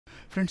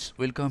Friends,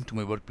 welcome to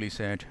my workplace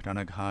at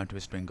Ranaghat,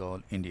 West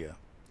Bengal, India.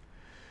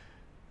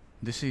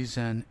 This is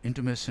an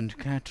intumescent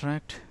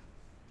cataract.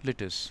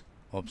 Let us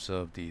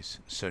observe this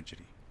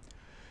surgery.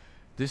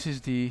 This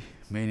is the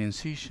main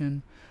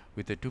incision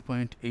with a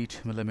 2.8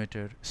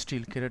 mm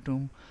steel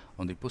keratome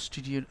on the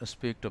posterior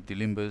aspect of the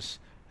limbus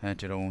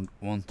at around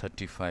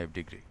 135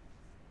 degree.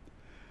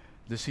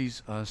 This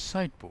is a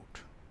side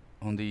port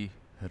on the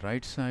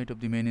right side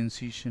of the main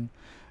incision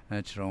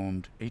at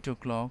around 8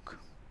 o'clock,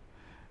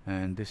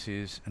 and this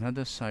is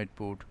another side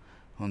port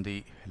on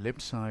the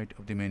left side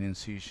of the main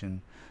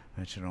incision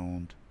at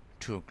around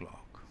 2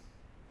 o'clock.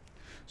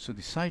 So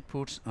the side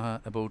ports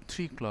are about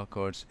 3 clock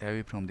hours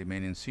away from the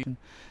main incision,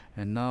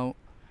 and now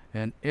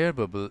an air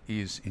bubble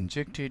is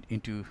injected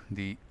into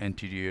the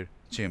anterior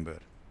chamber.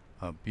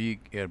 A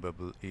big air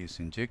bubble is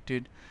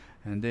injected,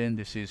 and then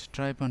this is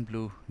trypan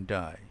blue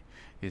dye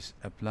is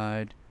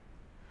applied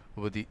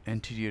over the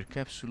anterior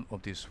capsule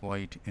of this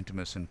white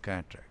intumescent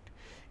cataract.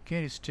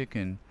 Care is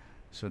taken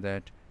so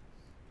that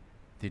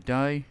the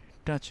dye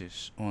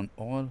touches on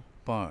all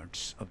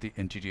parts of the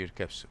anterior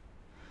capsule.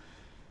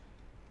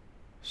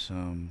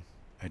 Some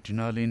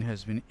adrenaline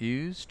has been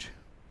used,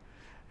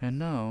 and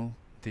now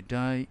the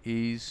dye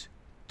is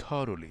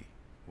thoroughly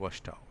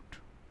washed out.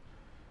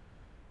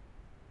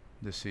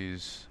 This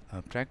is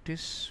a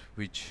practice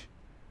which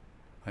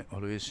I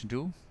always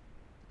do,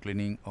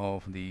 cleaning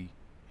of the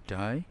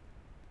dye,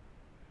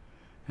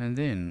 and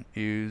then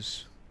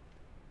use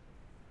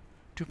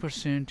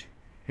 2%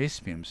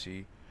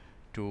 HPMC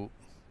to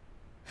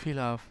fill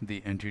up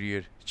the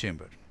anterior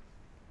chamber.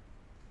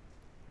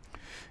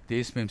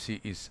 The HPMC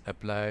is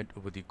applied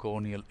over the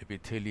corneal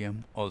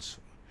epithelium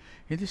also.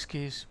 In this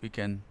case, we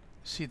can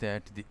see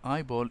that the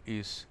eyeball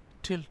is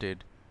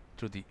tilted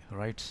to the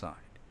right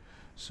side.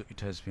 So it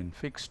has been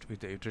fixed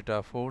with the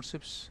utrata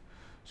forceps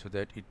so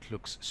that it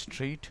looks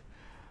straight.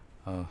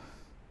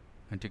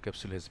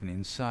 Anticapsule has been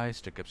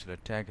incised, the capsular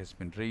tag has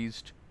been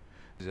raised.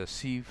 There is a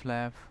C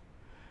flap.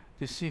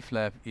 This C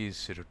flap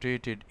is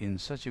rotated in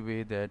such a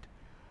way that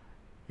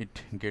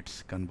it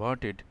gets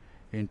converted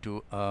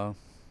into a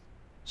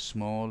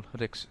small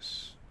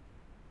rhexis.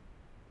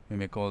 We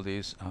may call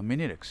this a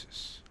mini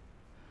rhexis.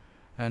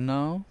 And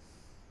now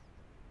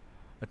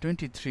a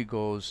 23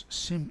 gauge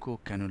Simcoe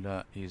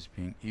cannula is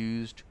being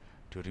used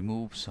to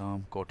remove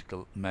some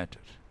cortical matter.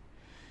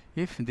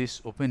 If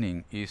this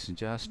opening is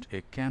just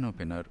a can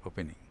opener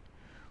opening,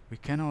 we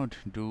cannot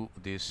do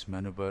this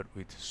maneuver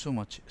with so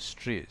much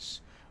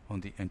stress on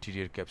the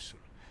anterior capsule.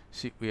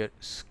 See, we are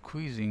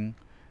squeezing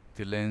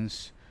the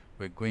lens,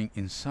 we are going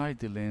inside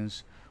the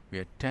lens, we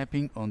are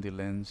tapping on the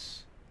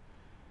lens.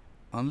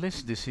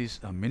 Unless this is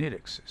a mini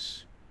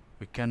rhexis,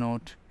 we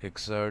cannot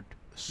exert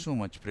so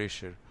much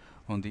pressure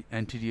on the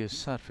anterior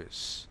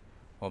surface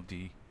of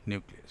the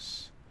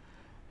nucleus,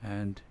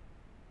 and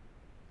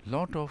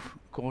lot of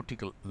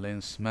cortical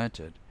lens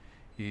matter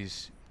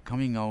is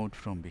coming out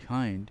from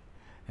behind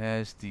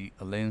as the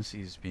lens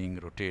is being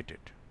rotated,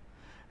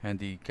 and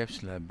the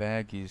capsular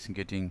bag is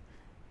getting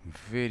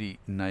very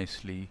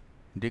nicely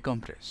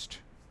decompressed.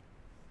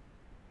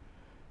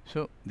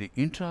 So the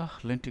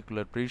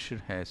intralenticular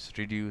pressure has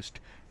reduced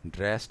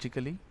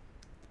drastically,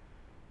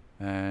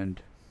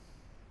 and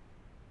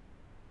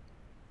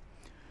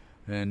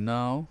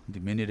now the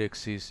mini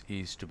rhexis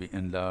is to be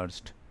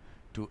enlarged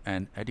to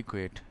an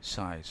adequate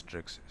sized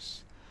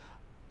rhexis.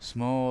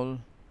 Small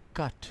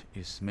cut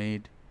is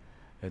made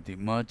at the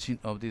margin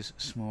of this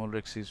small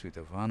rhexis with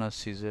a Vanna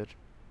scissor.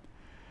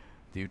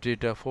 The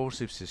utrata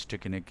forceps is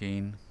taken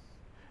again.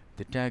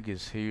 The tag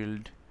is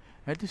healed.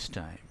 At this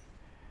time,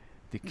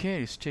 the care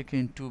is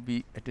taken to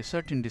be at a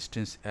certain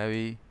distance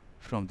away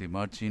from the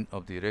margin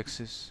of the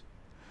rhexis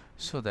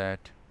so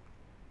that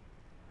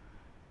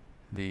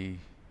the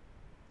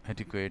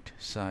adequate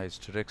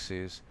sized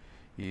rhexis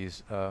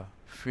is a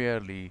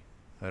fairly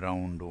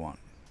round one.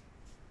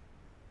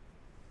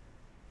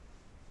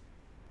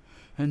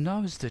 And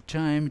now is the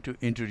time to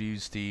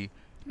introduce the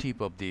tip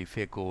of the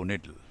phaco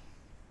needle.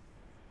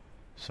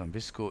 Some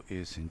visco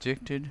is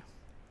injected.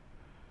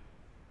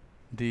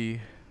 The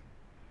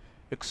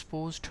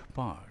exposed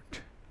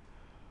part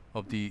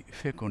of the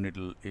phaco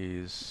needle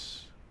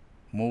is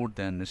more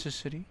than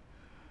necessary,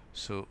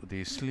 so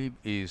the sleeve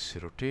is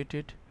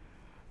rotated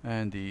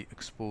and the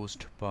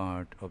exposed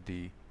part of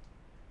the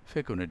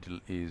phaco needle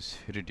is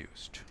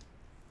reduced.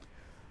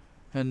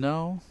 And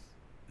now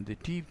the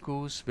tip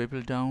goes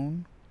bevel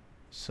down.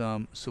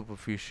 Some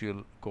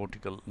superficial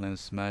cortical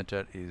lens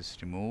matter is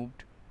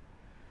removed,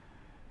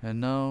 and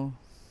now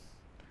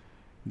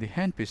the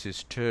handpiece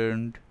is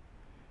turned,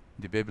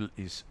 the bevel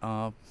is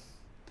up,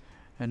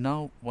 and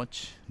now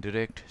watch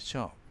direct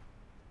chop.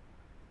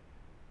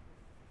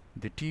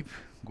 The tip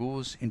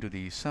goes into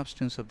the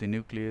substance of the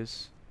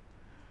nucleus,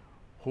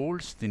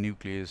 holds the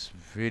nucleus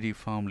very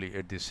firmly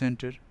at the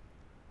center,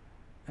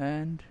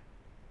 and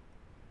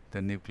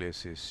the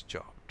nucleus is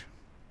chopped.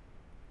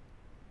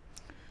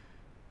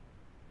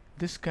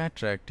 This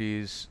cataract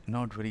is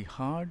not very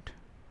hard.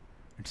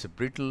 It's a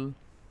brittle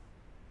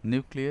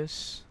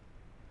nucleus,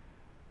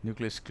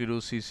 Nuclear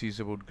sclerosis is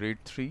about grade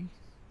 3.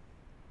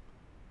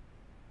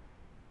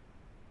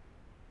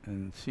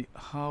 And see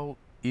how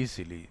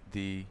easily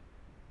the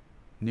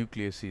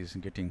nucleus is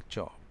getting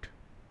chopped.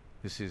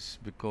 This is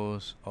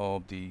because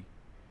of the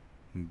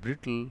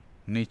brittle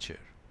nature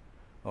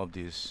of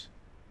this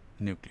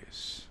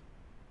nucleus.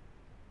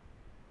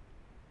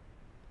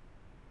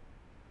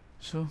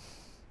 So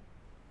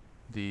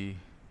the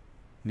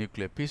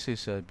nuclear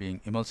pieces are being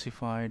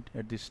emulsified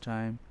at this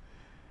time.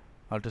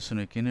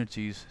 Ultrasonic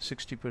energy is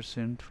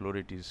 60%, flow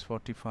rate is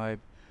 45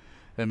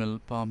 ml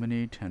per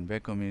minute, and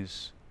vacuum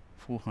is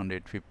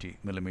 450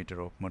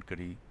 millimeter of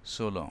mercury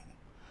so long.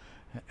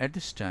 At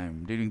this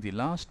time, during the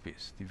last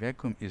piece, the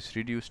vacuum is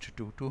reduced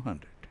to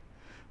 200,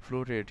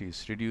 flow rate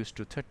is reduced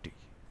to 30,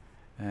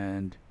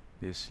 and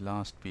this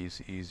last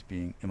piece is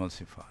being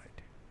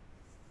emulsified.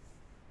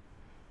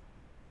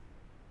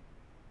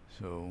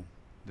 So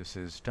this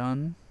is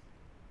done.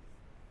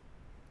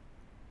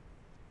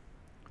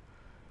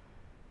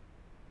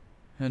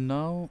 And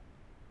now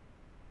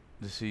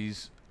this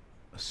is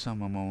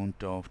some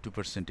amount of 2%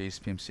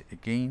 HPMC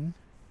again,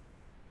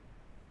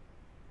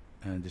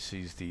 and this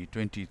is the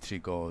 23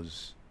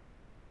 gauge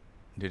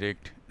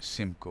direct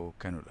Simcoe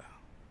cannula.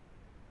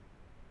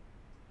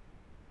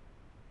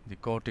 The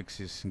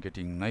cortex is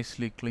getting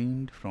nicely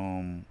cleaned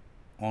from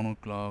on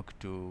o'clock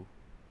to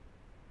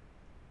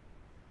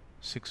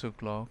 6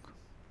 o'clock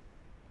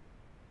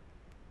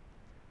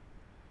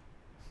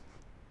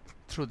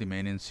through the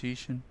main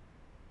incision.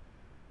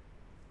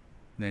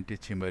 The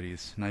antechamber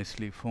is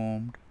nicely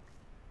formed.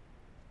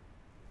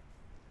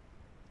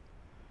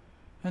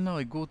 And now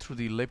I go through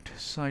the left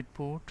side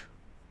port,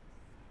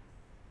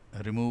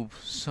 remove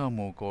some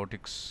more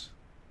cortex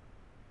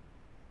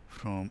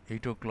from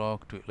 8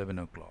 o'clock to 11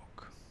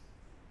 o'clock.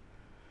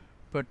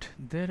 But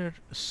there are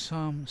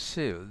some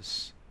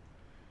cells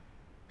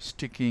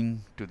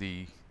sticking to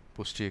the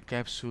posterior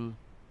capsule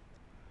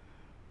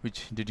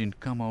which didn't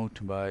come out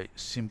by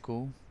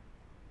Simcoe,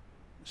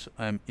 so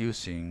I am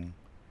using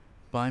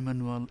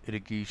bimanual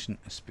irrigation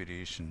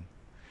aspiration.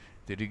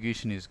 The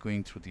irrigation is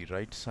going through the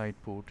right side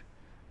port,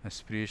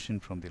 aspiration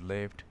from the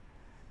left,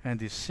 and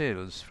the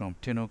cells from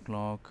 10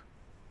 o'clock,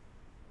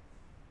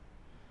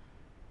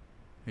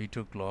 8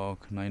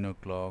 o'clock, 9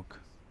 o'clock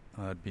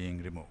are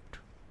being removed.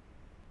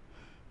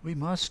 We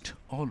must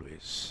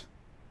always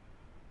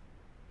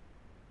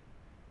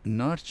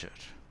nurture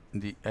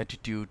the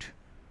attitude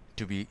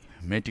to be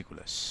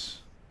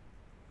meticulous,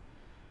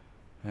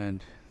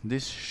 and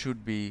this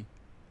should be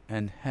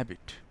an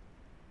habit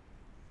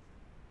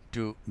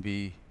to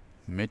be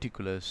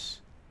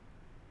meticulous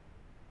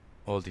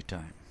all the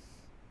time,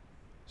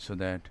 so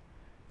that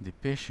the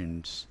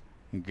patients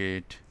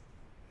get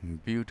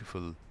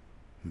beautiful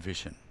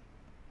vision.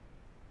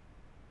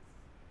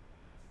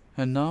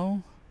 And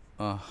now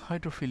a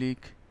hydrophilic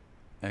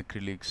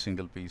acrylic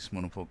single piece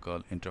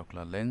monofocal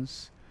intraocular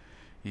lens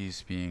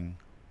is being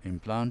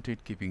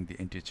implanted, keeping the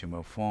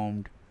antechamber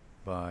formed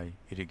by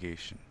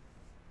irrigation.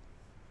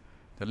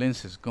 The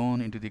lens has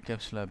gone into the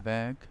capsular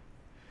bag.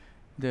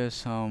 There's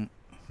some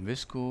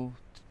visco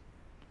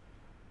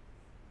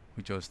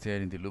which was there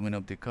in the lumen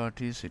of the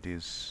cartridge. It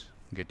is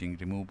getting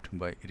removed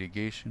by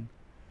irrigation.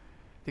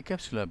 The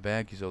capsular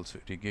bag is also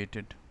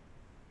irrigated.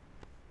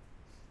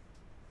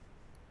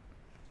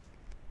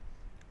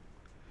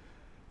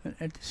 And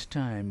at this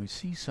time we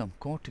see some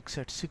cortex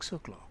at 6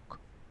 o'clock.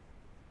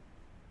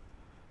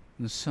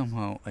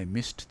 Somehow I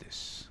missed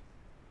this,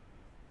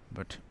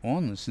 but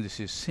once this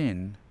is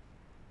seen,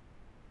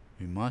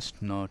 we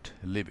must not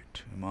leave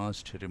it. We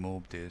must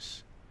remove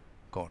this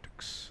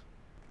cortex.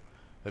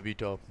 A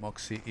bit of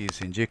moxie is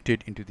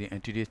injected into the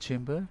anterior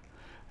chamber,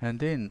 and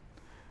then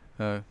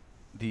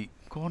the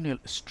corneal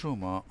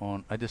stroma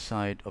on either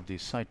side of the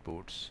side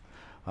ports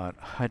are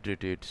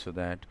hydrated so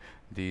that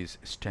these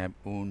stab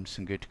wounds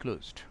get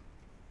closed.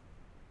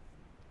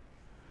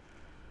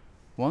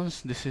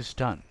 Once this is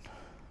done,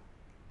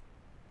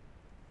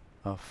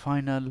 a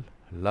final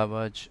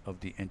lavage of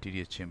the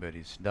anterior chamber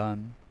is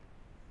done,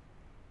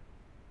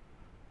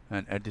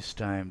 and at this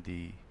time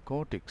the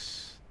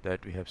cortex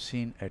that we have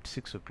seen at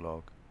 6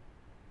 o'clock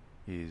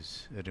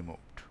is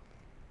removed.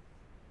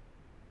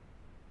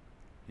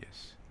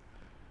 Yes,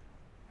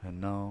 and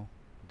now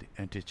the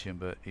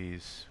antechamber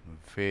is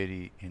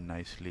very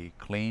nicely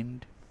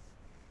cleaned.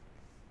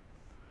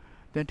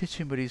 The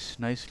antechamber is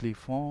nicely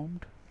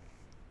formed,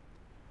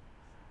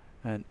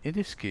 and in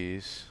this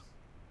case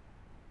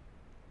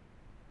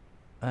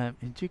I am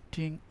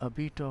injecting a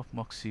bit of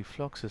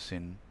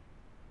moxifloxacin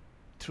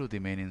through the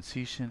main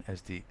incision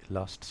as the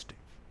last step.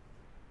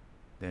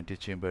 The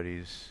antechamber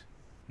is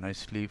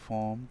nicely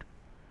formed,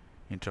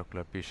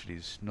 intraocular pressure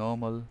is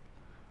normal,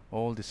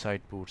 all the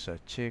side ports are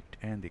checked,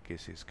 and the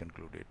case is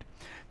concluded.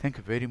 Thank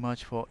you very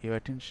much for your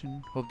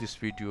attention. Hope this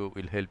video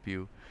will help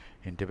you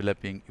in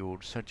developing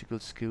your surgical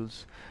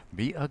skills.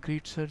 Be a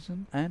great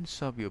surgeon and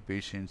serve your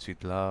patients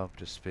with love,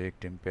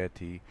 respect,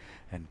 empathy,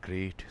 and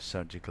great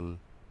surgical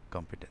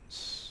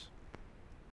competence.